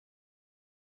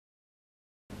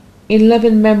in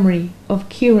loving memory of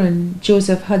Kieran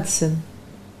Joseph Hudson.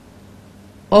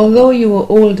 Although you were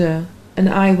older and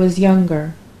I was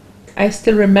younger, I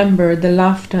still remember the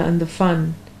laughter and the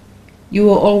fun. You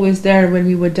were always there when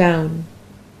we were down,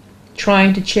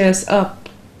 trying to cheer us up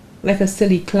like a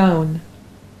silly clown.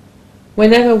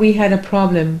 Whenever we had a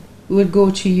problem, we would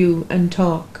go to you and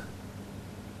talk.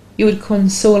 You would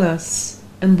console us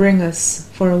and bring us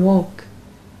for a walk.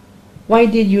 Why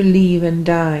did you leave and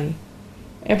die?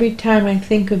 Every time I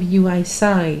think of you I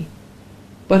sigh,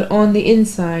 but on the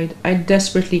inside I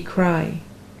desperately cry.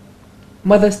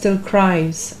 Mother still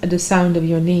cries at the sound of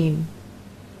your name.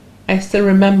 I still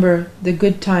remember the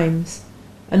good times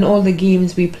and all the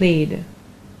games we played.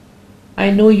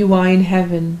 I know you are in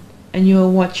heaven and you are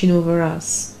watching over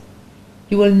us.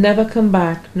 You will never come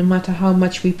back no matter how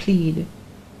much we plead.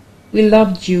 We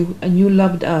loved you and you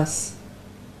loved us,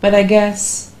 but I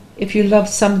guess if you love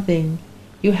something,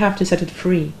 you have to set it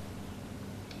free.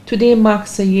 Today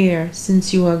marks a year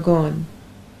since you are gone.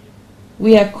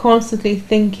 We are constantly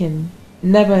thinking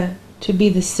never to be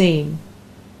the same.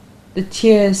 The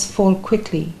tears fall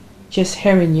quickly just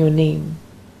hearing your name.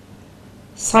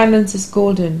 Silence is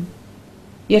golden,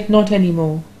 yet not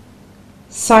anymore.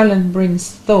 Silence brings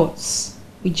thoughts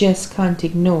we just can't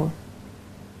ignore.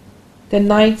 The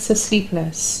nights are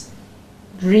sleepless,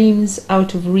 dreams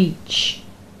out of reach,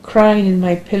 crying in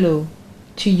my pillow,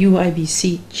 to you I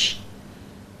beseech.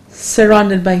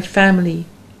 Surrounded by family,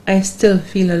 I still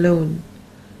feel alone.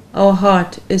 Our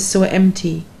heart is so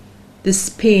empty, this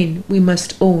pain we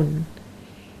must own.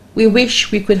 We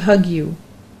wish we could hug you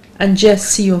and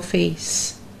just see your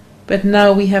face, but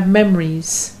now we have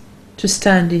memories to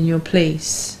stand in your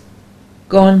place.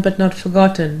 Gone but not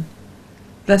forgotten,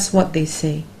 that's what they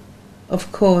say.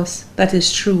 Of course, that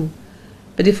is true,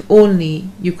 but if only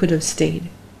you could have stayed.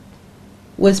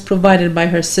 Was provided by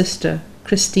her sister,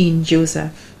 Kieran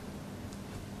Joseph.